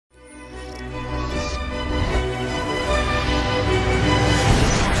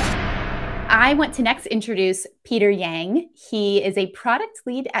I want to next introduce Peter Yang. He is a product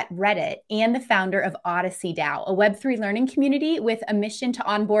lead at Reddit and the founder of Odyssey DAO, a Web3 learning community with a mission to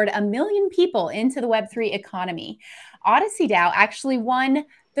onboard 1 million people into the Web3 economy. Odyssey DAO actually won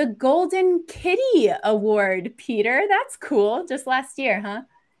the Golden Kitty Award, Peter. That's cool. Just last year, huh?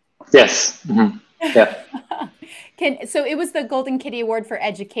 Yes. Mm-hmm. Yeah. So it was the Golden Kitty Award for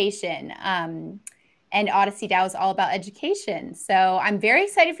education. And Odyssey DAO is all about education. So I'm very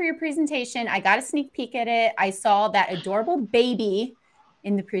excited for your presentation. I got a sneak peek at it. I saw that adorable baby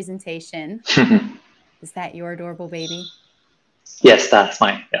in the presentation. Is that your adorable baby? Yes, that's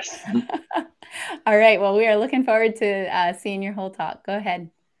mine. Yes. All right. Well, we are looking forward to seeing your whole talk. Go ahead.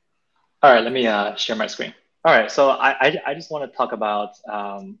 All right. Let me share my screen. All right. So I just want to talk about,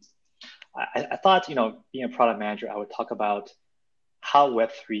 I thought, being a product manager, I would talk about how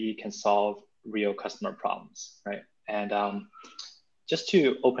Web3 can solve real customer problems, right? And just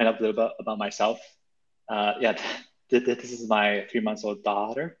to open up a little bit about myself, this is my 3-month-old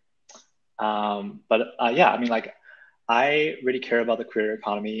daughter. I really care about the creator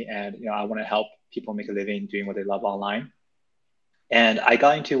economy, and I want to help people make a living doing what they love online. And I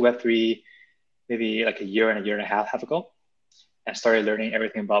got into Web3 maybe like a year and a half ago, and started learning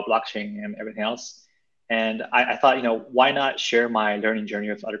everything about blockchain and everything else. And I thought, why not share my learning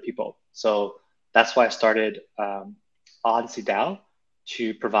journey with other people? So that's why I started Odyssey DAO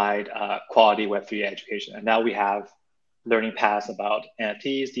to provide quality Web3 education. And now we have learning paths about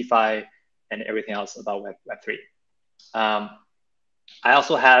NFTs, DeFi, and everything else about Web3. I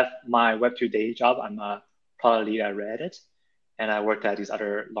also have my Web2 day job. I'm a product lead at Reddit, and I worked at these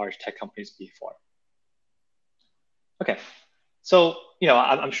other large tech companies before. Okay, so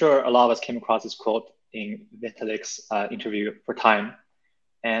I'm sure a lot of us came across this quote in Vitalik's interview for Time.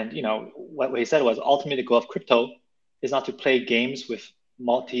 And what he said was, ultimately the goal of crypto is not to play games with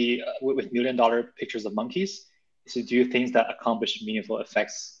 $1 million pictures of monkeys. It's to do things that accomplish meaningful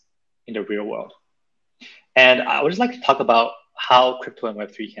effects in the real world. And I would just like to talk about how crypto and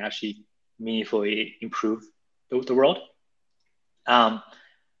Web3 can actually meaningfully improve the world.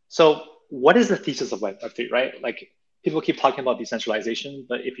 So what is the thesis of Web3, right? Like, people keep talking about decentralization,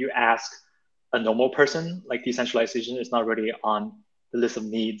 but if you ask a normal person, like, decentralization is not really on the list of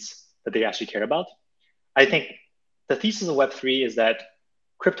needs that they actually care about. I think the thesis of Web3 is that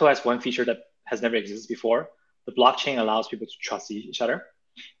crypto has one feature that has never existed before. The blockchain allows people to trust each other.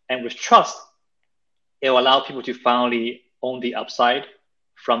 And with trust, it will allow people to finally own the upside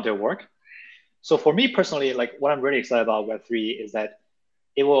from their work. So for me personally, like, what I'm really excited about Web3 is that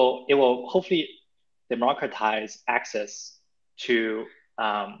it will hopefully democratize access to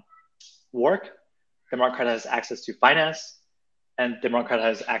work, democratize access to finance, and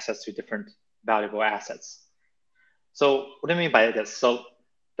democratize access to different valuable assets. So what do I mean by this? So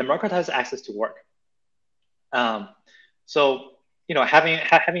democratize access to work. Having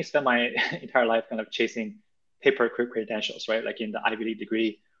spent my entire life kind of chasing paper credentials, right? Like in the Ivy League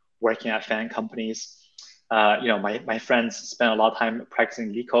degree, working at fan companies, my friends spend a lot of time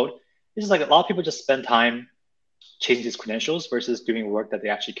practicing leak code. It's just like a lot of people just spend time chasing these credentials versus doing work that they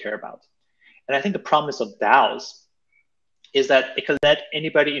actually care about. And I think the promise of DAOs is that it can let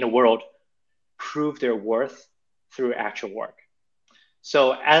anybody in the world prove their worth through actual work.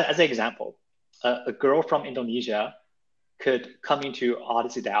 So as an example, a girl from Indonesia could come into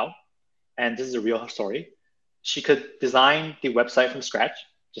Odyssey DAO, and this is a real story. She could design the website from scratch,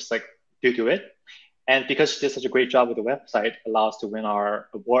 just like do it. And because she did such a great job with the website, allows to win our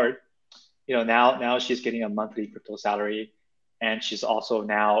award. Now she's getting a monthly crypto salary, and she's also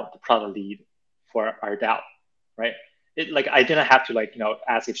now the product lead for our DAO, right? I didn't have to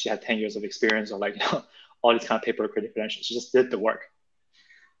ask if she had 10 years of experience or all these kind of paper credentials. She just did the work.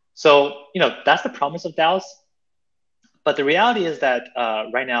 So that's the promise of DAOs. But the reality is that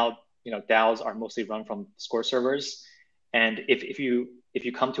right now, DAOs are mostly run from Discord servers, and if you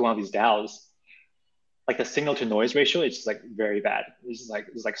come to one of these DAOs, like the signal to noise ratio is just like very bad. There's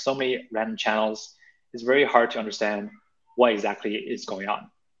so many random channels. It's very hard to understand what exactly is going on.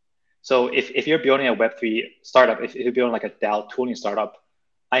 So if you're building a Web3 startup, if you're building like a DAO tooling startup,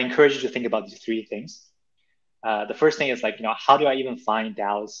 I encourage you to think about these 3 things. The first thing is how do I even find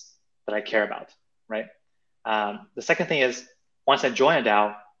DAOs that I care about, right? The second thing is, once I join a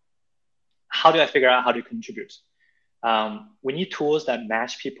DAO, how do I figure out how to contribute? We need tools that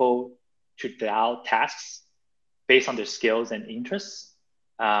match people to DAO tasks based on their skills and interests.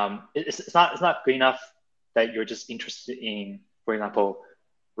 It's not good enough that you're just interested in, for example,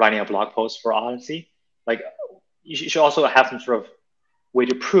 writing a blog post for Odyssey. Like, you should also have some sort of way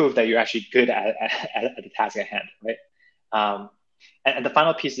to prove that you're actually good at the task at hand, right? And the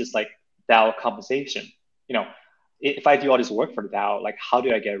final piece is DAO compensation. If I do all this work for the DAO, like how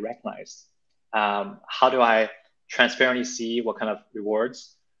do I get recognized? How do I transparently see what kind of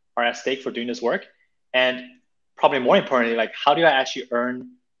rewards are at stake for doing this work? And probably more importantly, like how do I actually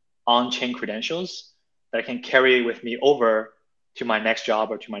earn on-chain credentials that I can carry with me over to my next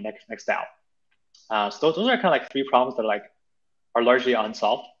job or to my next DAO? So those are kind of like three problems that are largely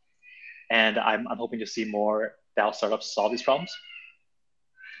unsolved. And I'm hoping to see more DAO startups solve these problems.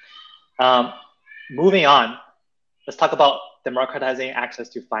 Moving on, let's talk about democratizing access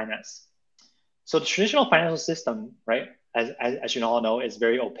to finance. So the traditional financial system, right, as you all know, is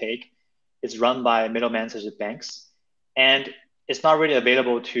very opaque. It's run by middlemen such as banks, and it's not really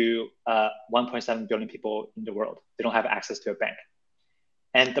available to 1.7 billion people in the world. They don't have access to a bank.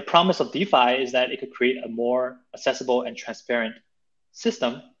 And the promise of DeFi is that it could create a more accessible and transparent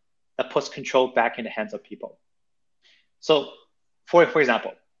system that puts control back in the hands of people. So, for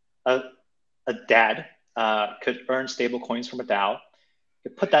example, a dad could earn stable coins from a DAO,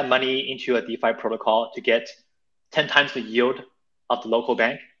 could put that money into a DeFi protocol to get 10 times the yield of the local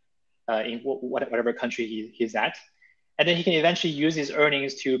bank in whatever country he's at. And then he can eventually use his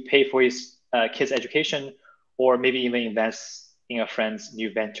earnings to pay for his kids' education, or maybe even invest in a friend's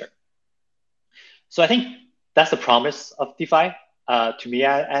new venture. So I think that's the promise of DeFi, to me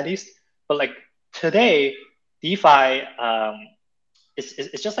at least. But like today, DeFi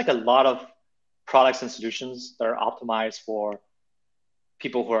it's just like a lot of products and solutions that are optimized for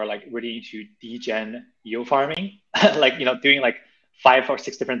people who are like really into degen yield farming, like doing like 5 or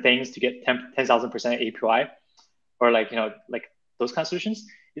 6 different things to get 10,000% APY, or like those kind of solutions.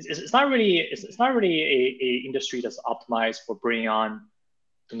 It's not really a industry that's optimized for bringing on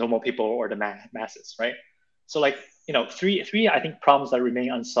the normal people or the masses, right? So like three I think problems that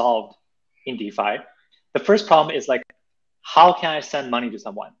remain unsolved in DeFi. The first problem is like, how can I send money to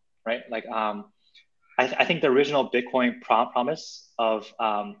someone, right? Like I think the original Bitcoin promise of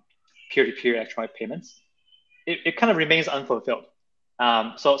peer-to-peer electronic payments, it kind of remains unfulfilled.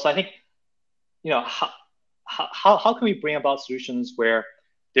 So I think how can we bring about solutions where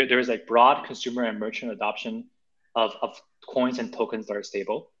there is like broad consumer and merchant adoption of coins and tokens that are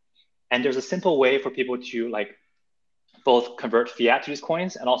stable, and there's a simple way for people to like both convert fiat to these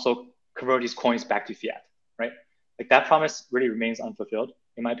coins and also convert these coins back to fiat, right? Like that promise really remains unfulfilled,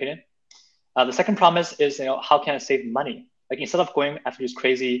 in my opinion. The second promise is, how can I save money? Like instead of going after these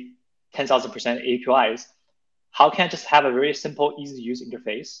crazy 10,000% APIs, how can I just have a very simple, easy to use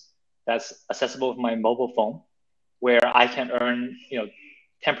interface that's accessible with my mobile phone, where I can earn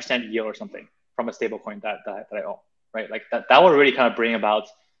 10% yield or something from a stable coin that I own, right? Like that will really kind of bring about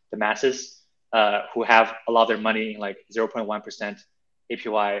the masses who have a lot of their money in like 0.1%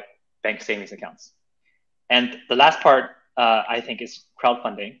 APY bank savings accounts. And the last part I think is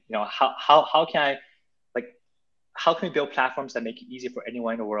crowdfunding. How can we build platforms that make it easy for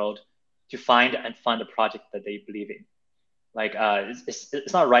anyone in the world to find and fund a project that they believe in? Like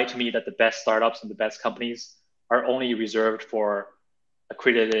it's not right to me that the best startups and the best companies are only reserved for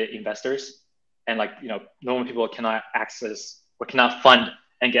accredited investors, and normal people cannot access or cannot fund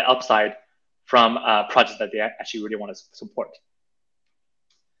and get upside from projects that they actually really want to support.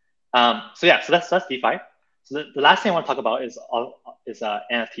 So that's DeFi. So the last thing I want to talk about is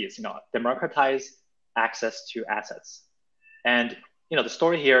NFTs. Democratize access to assets. And the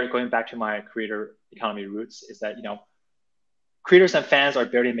story here, going back to my creator economy roots, is that creators and fans are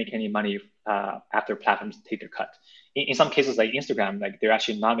barely making any money after platforms take their cut. In some cases, like Instagram, like they're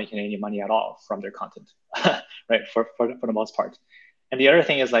actually not making any money at all from their content, right? For the most part. And the other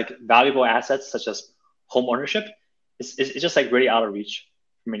thing is like valuable assets such as home ownership is just like really out of reach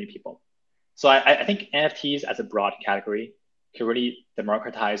for many people. So I think NFTs as a broad category can really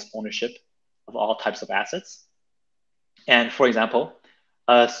democratize ownership of all types of assets. And for example,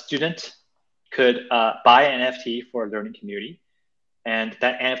 a student could buy an NFT for a learning community, and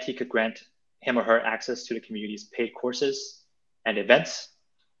that NFT could grant him or her access to the community's paid courses and events.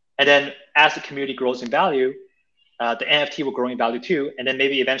 And then as the community grows in value, the NFT will grow in value too. And then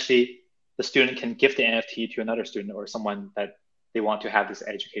maybe eventually the student can gift the NFT to another student or someone that they want to have this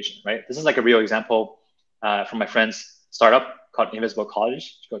education, right? This is like a real example from my friend's startup called Invisible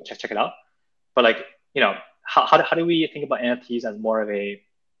College. Go check it out. But like, how do we think about NFTs as more of a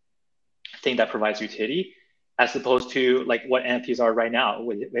thing that provides utility, as opposed to like what NFTs are right now,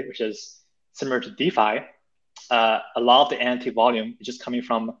 which is similar to DeFi. A lot of the NFT volume is just coming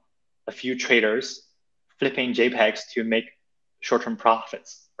from a few traders flipping JPEGs to make short-term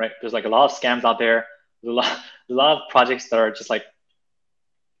profits, right? There's like a lot of scams out there. There's a lot of projects that are just like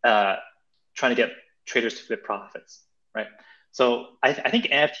trying to get traders to flip profits, right? So I think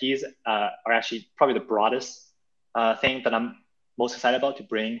NFTs are actually probably the broadest thing that I'm most excited about to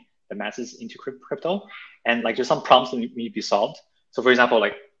bring the masses into crypto. And like there's some problems that need to be solved. So for example,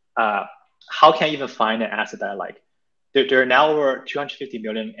 like how can I even find an asset that I like? There are now over 250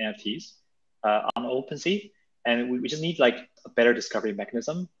 million NFTs on OpenSea, and we just need like a better discovery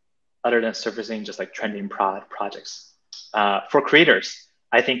mechanism other than surfacing just like trending projects. For creators,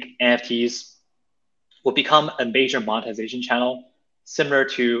 I think NFTs will become a major monetization channel similar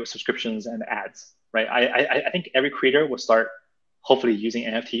to subscriptions and ads, right? I think every creator will start hopefully using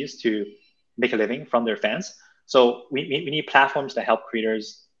NFTs to make a living from their fans. So we need platforms that help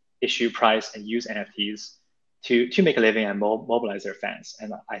creators issue, price, and use NFTs to make a living and mobilize their fans.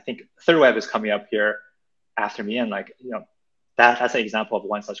 And I think Third Web is coming up here after me, and like that's an example of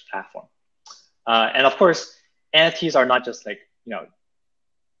one such platform. And of course, NFTs are not just like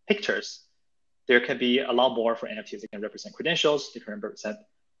pictures. There can be a lot more for NFTs. They can represent credentials, they can represent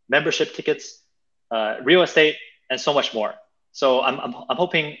membership tickets, real estate, and so much more. So I'm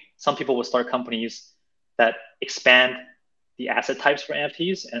hoping some people will start companies that expand the asset types for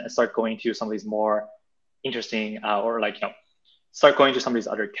NFTs and start going to some of these more interesting or like start going to some of these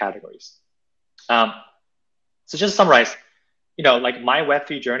other categories. So just to summarize, like my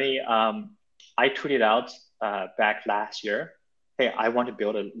Web3 journey, I tweeted out back last year, hey, I want to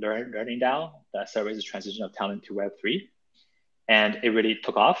build a learning DAO that celebrates the transition of talent to Web3. And it really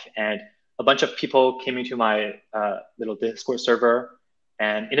took off. And a bunch of people came into my little Discord server.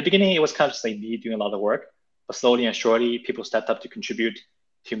 And in the beginning, it was kind of just like me doing a lot of the work. But slowly and surely, people stepped up to contribute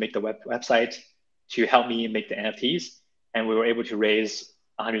to make the website, to help me make the NFTs. And we were able to raise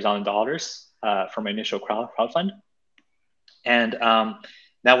 $100,000 from initial crowdfund. And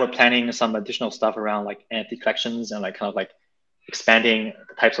now we're planning some additional stuff around like NFT collections and like kind of like expanding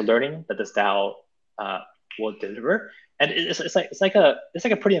the types of learning that this DAO will deliver. And it's like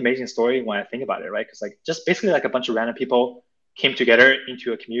a pretty amazing story when I think about it, right? Because like just basically like a bunch of random people came together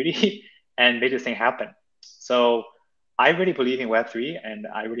into a community and made this thing happen. So I really believe in Web3, and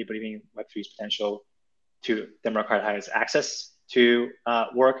I really believe in Web3's potential to democratize access to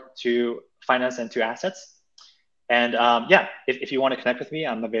work, to finance, and to assets. And yeah, if you want to connect with me,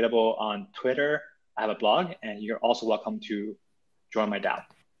 I'm available on Twitter. I have a blog, and you're also welcome to join my DAO.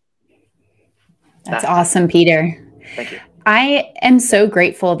 That's awesome, Peter. Thank you. I am so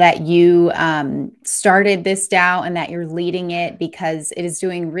grateful that you started this DAO and that you're leading it, because it is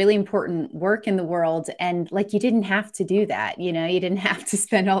doing really important work in the world. And like, you didn't have to do that. You didn't have to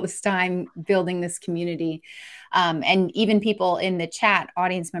spend all this time building this community. And even people in the chat,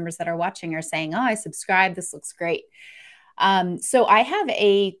 audience members that are watching, are saying, oh, I subscribed. This looks great. So I have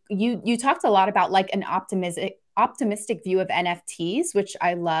you talked a lot about like an optimistic view of NFTs, which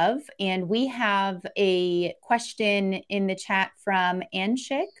I love. And we have a question in the chat from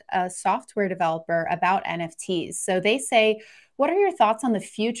Anshik, a software developer, about NFTs. So they say, what are your thoughts on the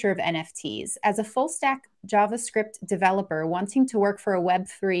future of NFTs? As a full stack JavaScript developer wanting to work for a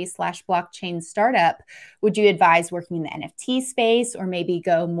Web3/blockchain startup, would you advise working in the NFT space, or maybe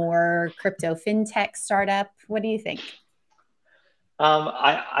go more crypto fintech startup? What do you think?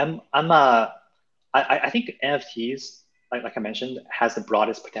 I think NFTs, like I mentioned, has the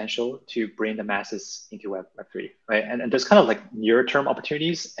broadest potential to bring the masses into Web3, right? And there's kind of like near term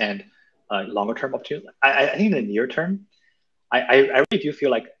opportunities and longer term opportunities. I think in the near term, I really do feel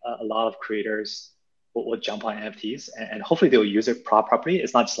like a lot of creators will jump on NFTs, and hopefully they'll use it properly.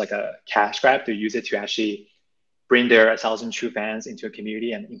 It's not just like a cash grab. They'll use it to actually bring their 1,000 true fans into a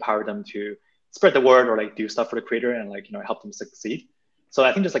community and empower them to spread the word or like do stuff for the creator and like help them succeed. So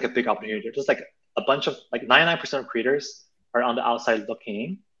I think there's like a big opportunity. There's like a bunch of like 99% of creators are on the outside looking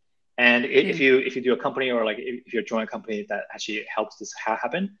in. And if you do a company, or like if you join a company that actually helps this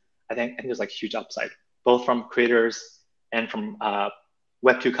happen, I think there's like huge upside, both from creators and from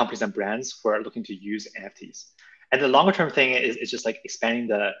Web2 companies and brands who are looking to use NFTs. And the longer term thing is just like expanding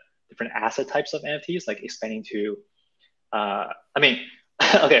the different asset types of NFTs, like expanding to, okay,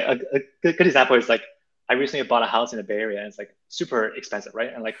 a good example is like, I recently bought a house in the Bay Area, and it's like super expensive,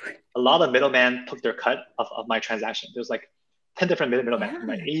 right? And like a lot of middlemen took their cut of my transaction. There's like 10 different middlemen, from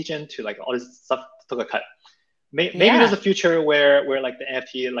my agent to like all this stuff took a cut. Maybe there's a future where like the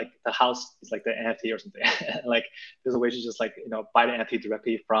NFT, like the house is like the NFT or something. Like there's a way to just like, buy the NFT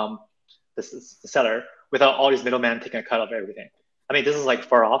directly from the seller without all these middlemen taking a cut of everything. I mean, this is like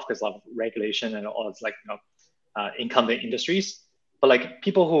far off because of regulation and all this like, incumbent industries. But like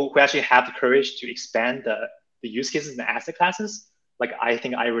people who actually have the courage to expand the use cases and the asset classes, like I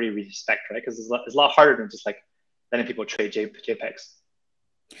think I really respect, right? Because it's a lot harder than just like letting people trade JPEGs.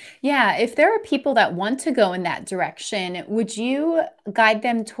 Yeah, if there are people that want to go in that direction, would you guide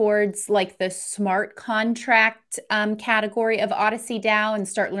them towards like the smart contract category of Odyssey DAO and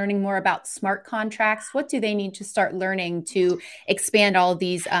start learning more about smart contracts? What do they need to start learning to expand all of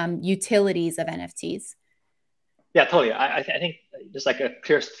these utilities of NFTs? Yeah, totally. I think there's like a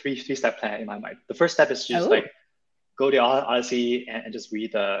clear three-step plan in my mind. The first step is just Oh, like go to Odyssey and just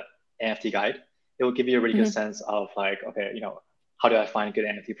read the NFT guide. It will give you a really good mhm. sense of like, okay, how do I find good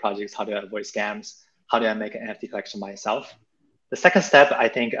NFT projects? How do I avoid scams? How do I make an NFT collection myself? The second step, I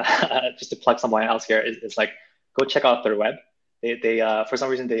think, just to plug someone else here, is like go check out their web. They for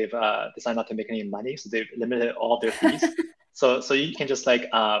some reason they've decided not to make any money, so they've limited all their fees. So you can just like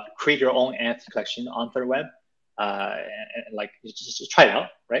create your own NFT collection on their web, and like just try it out,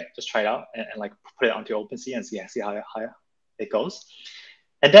 right? Just try it out and like put it onto OpenSea and see how it goes.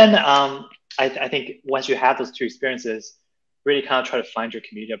 And then I think once you have those two experiences, really kind of try to find your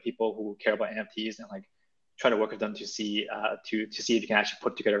community of people who care about NFTs and like try to work with them to see to see if you can actually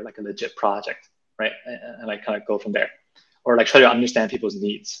put together like a legit project, right? And like kind of go from there, or like try to understand people's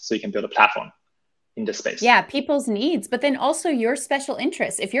needs so you can build a platform in this space. Yeah, people's needs, but then also your special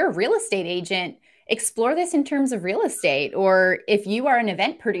interests. If you're a real estate agent, explore this in terms of real estate. Or if you are an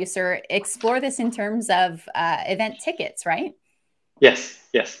event producer, explore this in terms of event tickets, right? Yes,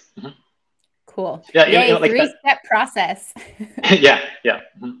 yes. Mm-hmm. Cool. Yeah, Yay, like that. three-step process. Yeah, yeah.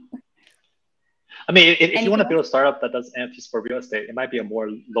 Mm-hmm. I mean, if you want Anything to else? build a startup that does NFTs for real estate, it might be a more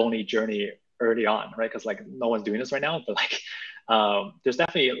lonely journey early on, right? Because like no one's doing this right now, but like there's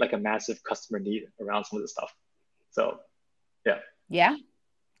definitely like a massive customer need around some of this stuff. So yeah. Yeah,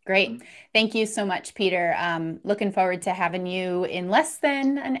 great. Mhm. Thank you so much, Peter. Looking forward to having you in less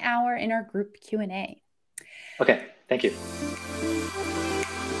than an hour in our group Q&A. Okay, thank you.